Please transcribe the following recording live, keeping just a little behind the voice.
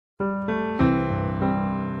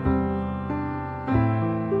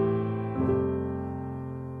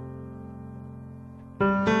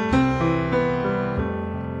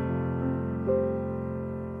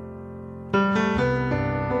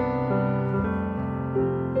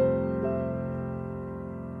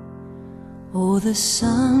Oh, the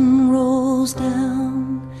sun rolls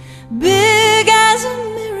down, big as a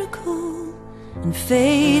miracle, and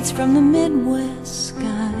fades from the Midwest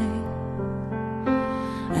sky.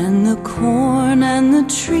 And the corn and the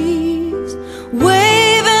trees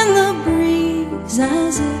wave in the breeze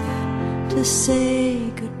as if to say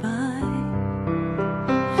goodbye.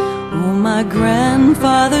 Oh, my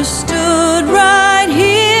grandfather stood right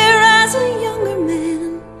here as a younger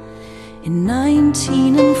man in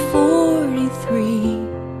 1943,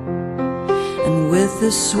 and with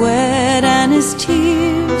the sweat and his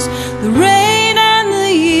tears, the rain and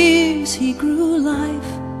the years, he grew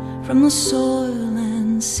life from the soil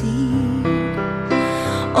and seed.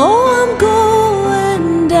 Oh, I'm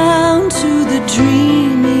going down to the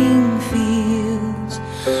dreaming fields,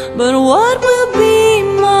 but what will be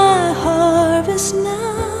my harvest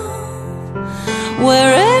now,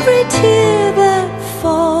 where every tear that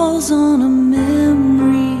falls on a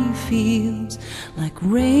memory feels like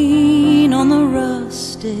rain on the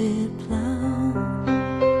rusted plow,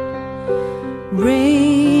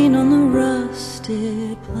 rain on the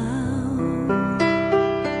rusted plow.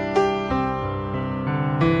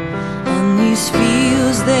 And these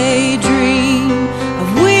fields, they dream of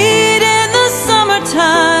wheat in the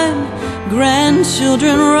summertime,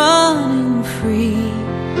 grandchildren running free,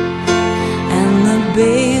 and the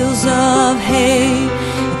bales of hay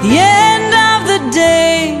at the end of the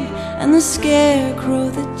day, and the scarecrow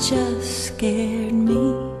that just scared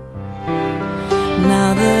me. Now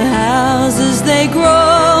the houses, they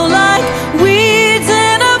grow like weeds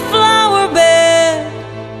in a flower bed.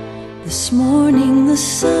 This morning the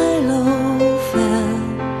silo fell.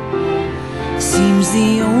 Seems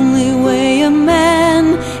the only way a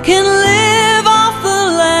man can live off the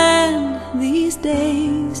land these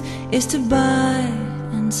days is to buy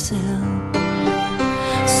and sell.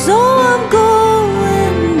 So I'm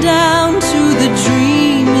going down to the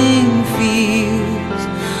dreaming fields,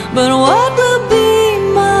 but what will be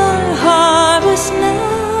my harvest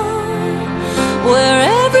now, where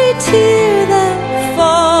every tear that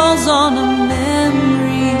falls on a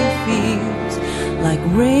memory feels like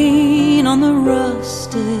rain on the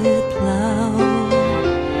rusted plow,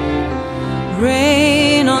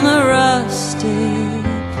 rain on the rusted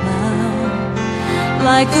plow,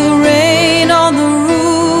 like the rain on the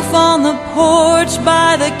roof, on the porch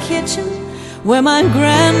by the kitchen, where my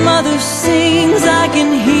grandmother sings. I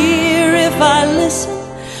can hear if I listen,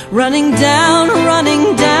 running down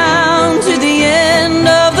to the end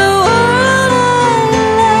of the world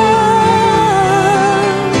I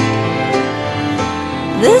love.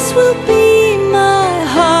 This will be my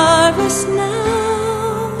harvest now.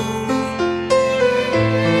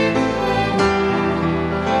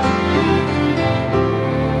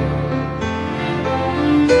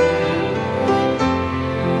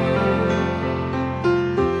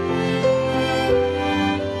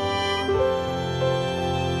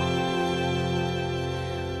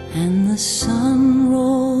 And the sun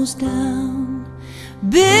rolls down,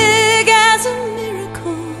 big as a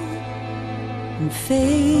miracle, and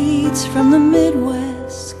fades from the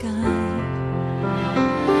Midwest sky.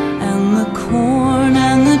 And the corn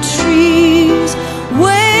and the trees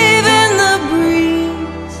wave in the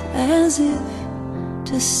breeze as if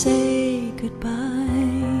to say goodbye,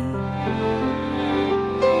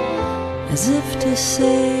 as if to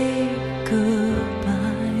say goodbye.